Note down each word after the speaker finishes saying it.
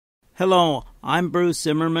Hello, I'm Bruce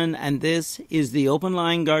Zimmerman, and this is the Open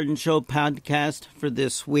Line Garden Show podcast for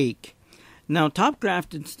this week. Now,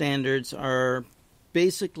 Topgrafted standards are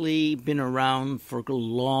basically been around for a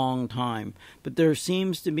long time, but there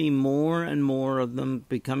seems to be more and more of them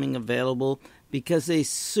becoming available because they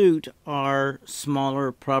suit our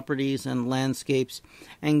smaller properties and landscapes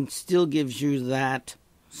and still gives you that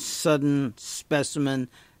sudden specimen,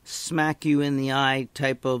 smack you in the eye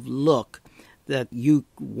type of look that you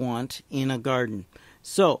want in a garden.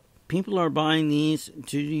 So people are buying these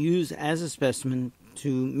to use as a specimen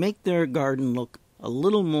to make their garden look a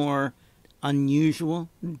little more unusual,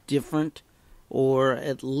 different, or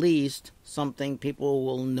at least something people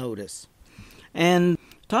will notice. And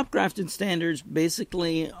Topgrafted standards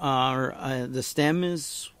basically are the stem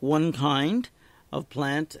is one kind of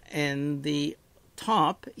plant and the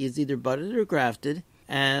top is either budded or grafted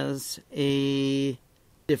as a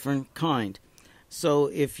different kind. So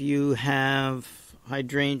if you have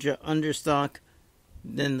hydrangea understock,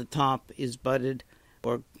 then the top is budded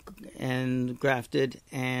and grafted,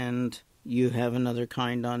 and you have another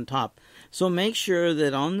kind on top. So make sure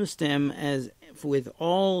that on the stem, as with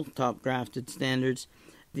all top grafted standards,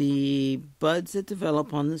 the buds that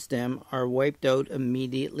develop on the stem are wiped out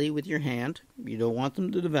immediately with your hand. You don't want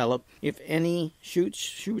them to develop. If any shoots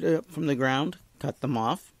shoot up from the ground, cut them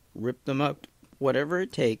off, rip them out, whatever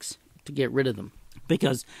it takes to get rid of them.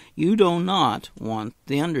 Because you do not want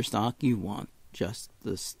the understock, you want just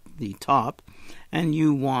the top, and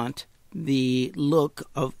you want the look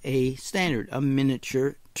of a standard, a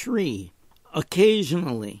miniature tree.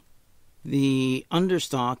 Occasionally, the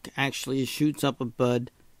understock actually shoots up a bud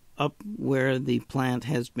up where the plant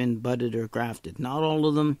has been budded or grafted. Not all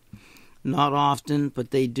of them, not often,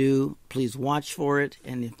 but they do. Please watch for it,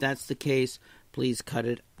 and if that's the case, please cut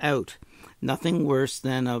it out. Nothing worse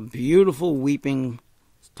than a beautiful weeping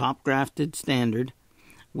top grafted standard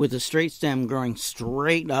with a straight stem growing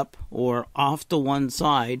straight up or off to one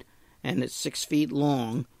side, and it's 6 feet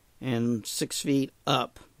long and 6 feet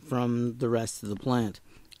up from the rest of the plant.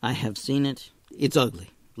 I have seen it. It's ugly.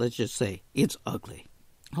 Let's just say it's ugly.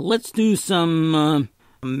 Let's do some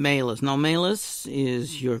malus. Now, malus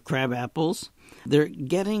is your crab apples. They're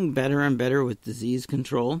getting better and better with disease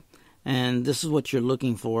control. And this is what you're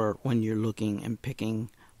looking for when you're looking and picking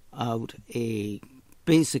out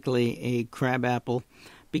basically a crab apple,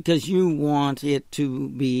 because you want it to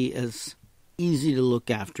be as easy to look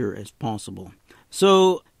after as possible.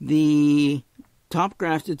 So the top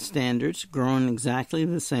grafted standards grown exactly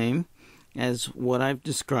the same as what I've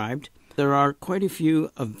described. There are quite a few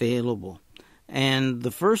available. And the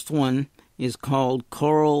first one is called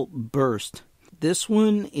Coral Burst. This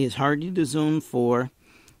one is hardy to zone 4.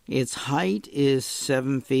 Its height is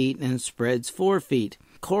 7 feet and spreads 4 feet.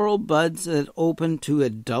 Coral buds that open to a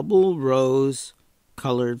double rose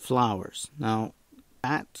colored flowers. Now,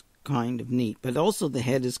 that's kind of neat. But also the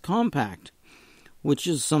head is compact, which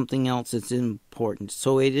is something else that's important.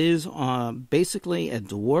 So it is basically a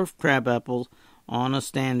dwarf crabapple on a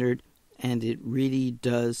standard, and it really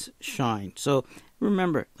does shine. So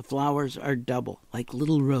remember, the flowers are double, like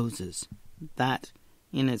little roses. That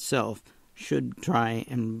in itself should try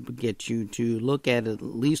and get you to look at it at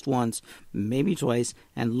least once, maybe twice,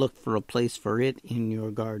 and look for a place for it in your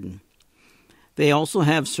garden. They also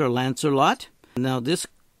have Sir Lancelot. Now this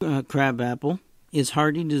crabapple is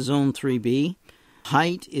hardy to zone 3B.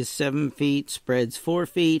 Height is 7 feet, spreads 4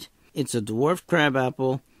 feet. It's a dwarf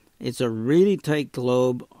crabapple. It's a really tight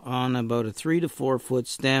globe on about a 3 to 4 foot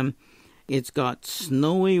stem. It's got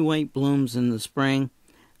snowy white blooms in the spring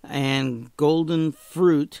and golden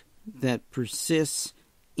fruit that persists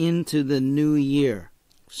into the new year.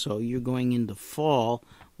 So you're going into fall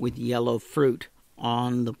with yellow fruit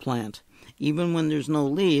on the plant. Even when there's no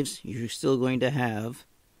leaves, you're still going to have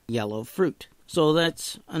yellow fruit. So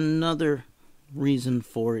that's another reason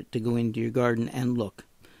for it to go into your garden and look.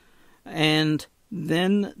 And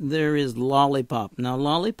then there is Lollipop. Now,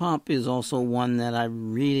 Lollipop is also one that I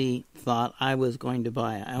really thought I was going to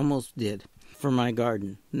buy. I almost did for my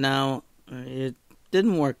garden. Now, it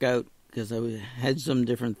didn't work out because I had some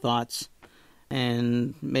different thoughts,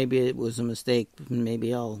 and maybe it was a mistake.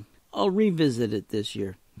 Maybe I'll revisit it this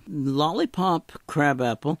year. Lollipop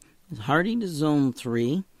crabapple is hardy to zone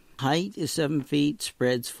 3. Height is 7 feet,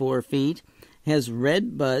 spreads 4 feet. Has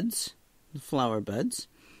red buds, flower buds,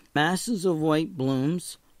 masses of white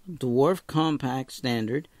blooms, dwarf compact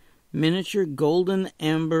standard, miniature golden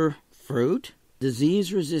amber fruit.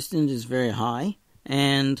 Disease resistance is very high,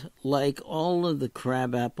 and like all of the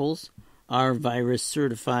crab apples, are virus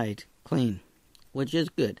certified clean, which is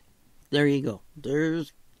good. There you go.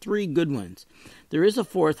 There's 3 good ones. There is a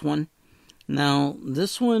fourth one. Now,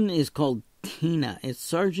 this one is called Tina. It's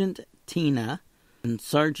Sargent Tina, and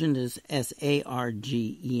Sargent is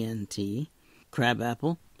Sargent,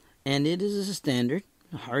 crabapple, and it is a standard,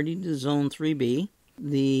 hardy to zone 3B.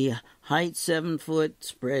 The height 7 foot,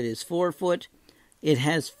 spread is 4 foot. It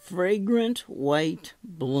has fragrant white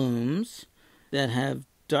blooms that have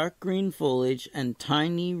dark green foliage and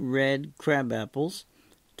tiny red crabapples.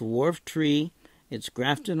 Dwarf tree. It's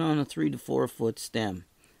grafted on a 3 to 4 foot stem.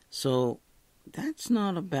 So that's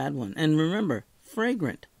not a bad one. And remember,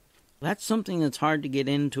 fragrant. That's something that's hard to get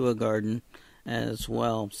into a garden as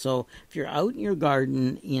well. So if you're out in your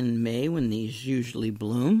garden in May when these usually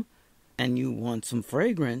bloom and you want some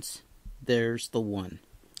fragrance, there's the one.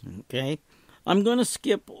 Okay? I'm going to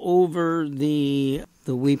skip over the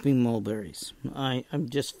weeping mulberries. I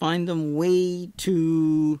just find them way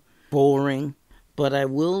too boring. But I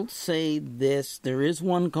will say this. There is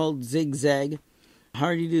one called Zigzag.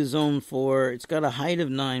 Hardy to zone 4. It's got a height of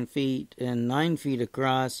 9 feet and 9 feet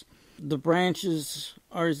across. The branches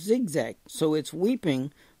are zigzag, so it's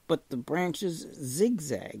weeping, but the branches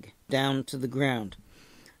zigzag down to the ground.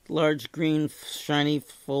 Large green, shiny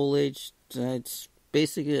foliage. It's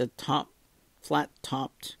basically a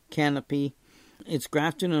flat-topped canopy. It's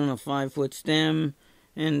grafted on a 5 foot stem,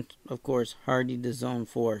 and of course, hardy to zone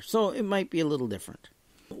 4. So it might be a little different.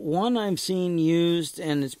 One I've seen used,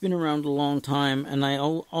 and it's been around a long time, and I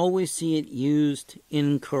always see it used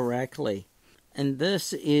incorrectly. And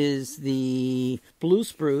this is the blue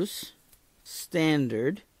spruce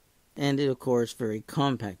standard, and it, of course, very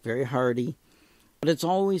compact, very hardy. But it's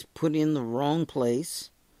always put in the wrong place,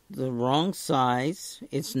 the wrong size.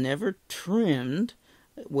 It's never trimmed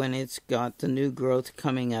when it's got the new growth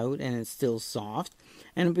coming out and it's still soft.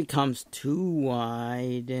 And it becomes too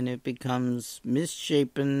wide, and it becomes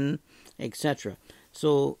misshapen, etc.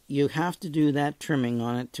 So you have to do that trimming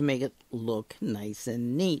on it to make it look nice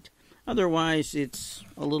and neat. Otherwise, it's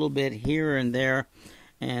a little bit here and there,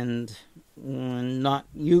 and not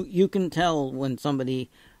you can tell when somebody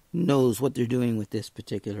knows what they're doing with this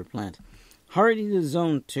particular plant. Hardy to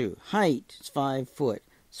zone 2. Height is 5 foot.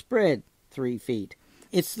 Spread 3 feet.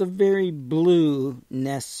 It's the very blue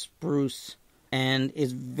nest spruce, and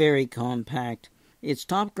it's very compact. It's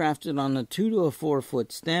top grafted on a 2 to 4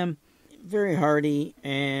 foot stem. Very hardy,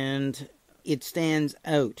 and it stands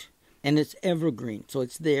out. And it's evergreen, so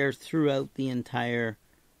it's there throughout the entire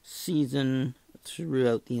season,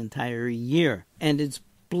 throughout the entire year. And it's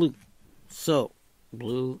blue. So,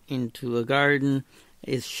 blue into a garden,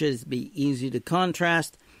 it should be easy to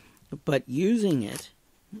contrast, but using it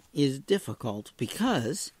is difficult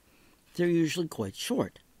because they're usually quite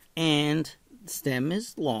short. And the stem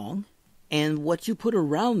is long, and what you put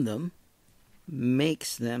around them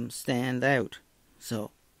makes them stand out. So,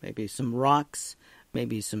 maybe some rocks,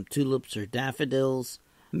 maybe some tulips or daffodils.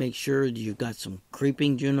 Make sure you've got some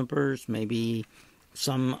creeping junipers, maybe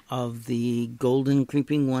some of the golden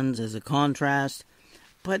creeping ones as a contrast.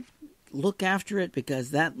 But look after it,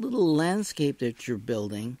 because that little landscape that you're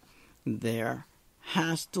building there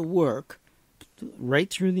has to work right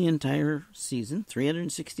through the entire season,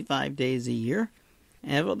 365 days a year.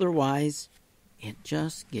 And otherwise, it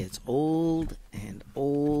just gets old and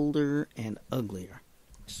older and uglier.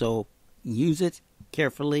 So use it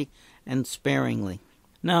carefully and sparingly.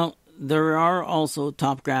 Now, there are also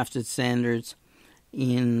top grafted standards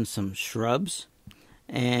in some shrubs,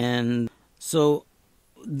 and so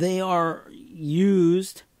they are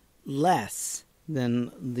used less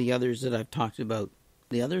than the others that I've talked about.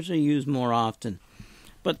 The others are used more often,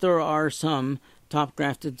 but there are some top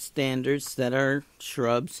grafted standards that are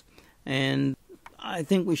shrubs, and I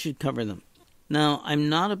think we should cover them. Now, I'm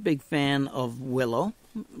not a big fan of willow,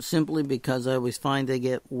 simply because I always find they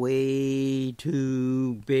get way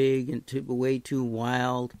too big and way too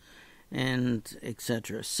wild, and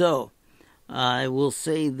etc. So, I will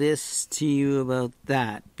say this to you about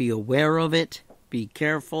that. Be aware of it. Be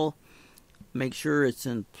careful. Make sure it's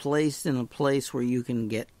in a place where you can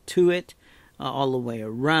get to it all the way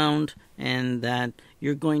around, and that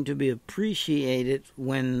you're going to be appreciated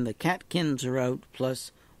when the catkins are out,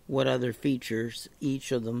 plus what other features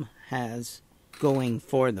each of them has going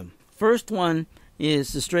for them. First one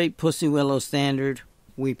is the straight pussy willow standard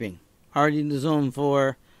weeping. Hardy to zone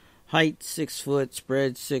 4, height 6 foot,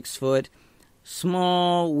 spread 6 foot.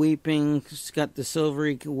 Small weeping, it's got the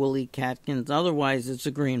silvery woolly catkins. Otherwise, it's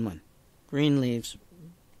a green one. Green leaves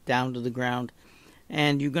down to the ground.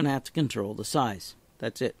 And you're going to have to control the size.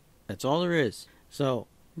 That's it. That's all there is. So,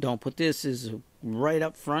 don't put this as right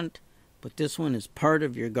up front. Put this one as part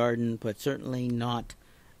of your garden, but certainly not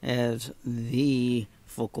as the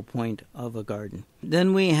focal point of a garden.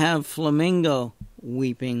 Then we have flamingo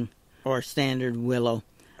weeping or standard willow.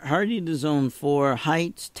 Hardy to zone 4,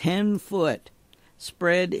 height's 10 foot.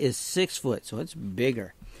 Spread is 6 foot, so it's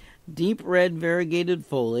bigger. Deep red variegated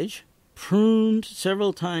foliage. Pruned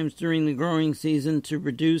several times during the growing season to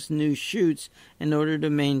produce new shoots in order to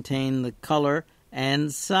maintain the color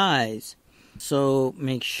and size. So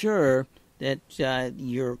make sure that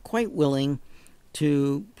you're quite willing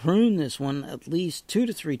to prune this one at least 2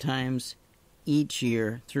 to 3 times each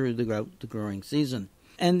year through the growing season.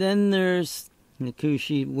 And then there's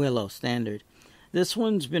Nikushi willow standard. This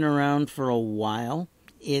one's been around for a while.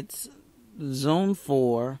 It's zone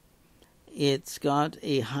 4. It's got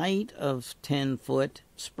a height of 10 foot,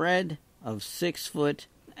 spread of 6 foot,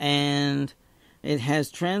 and it has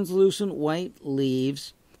translucent white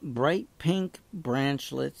leaves, bright pink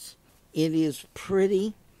branchlets. It is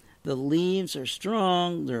pretty. The leaves are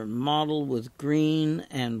strong. They're mottled with green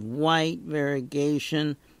and white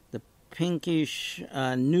variegation. The pinkish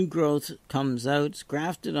new growth comes out. It's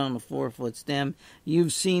grafted on a 4-foot stem.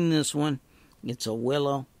 You've seen this one. It's a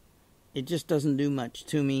willow. It just doesn't do much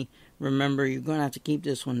to me. Remember, you're going to have to keep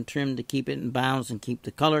this one trimmed to keep it in bounds and keep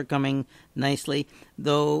the color coming nicely,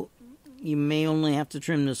 though you may only have to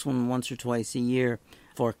trim this one once or twice a year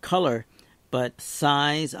for color. But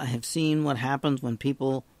size, I have seen what happens when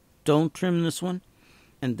people don't trim this one,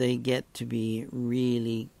 and they get to be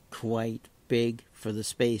really quite big for the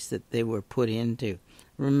space that they were put into.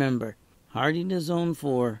 Remember, hardy to zone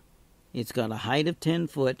 4, it's got a height of 10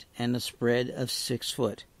 foot and a spread of 6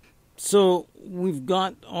 foot. So we've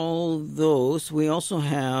got all those. We also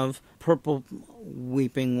have purple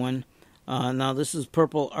weeping one. Now this is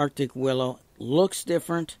purple Arctic willow. Looks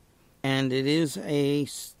different, and it is a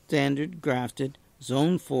standard grafted.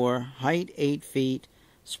 Zone 4, height 8 feet.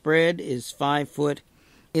 Spread is 5 foot.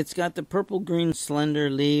 It's got the purple-green slender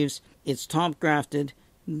leaves. It's top grafted.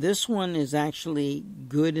 This one is actually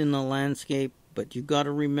good in the landscape, but you've got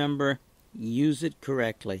to remember, use it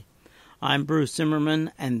correctly. I'm Bruce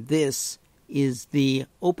Zimmerman, and this is the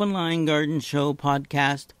Open Line Garden Show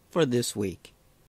podcast for this week.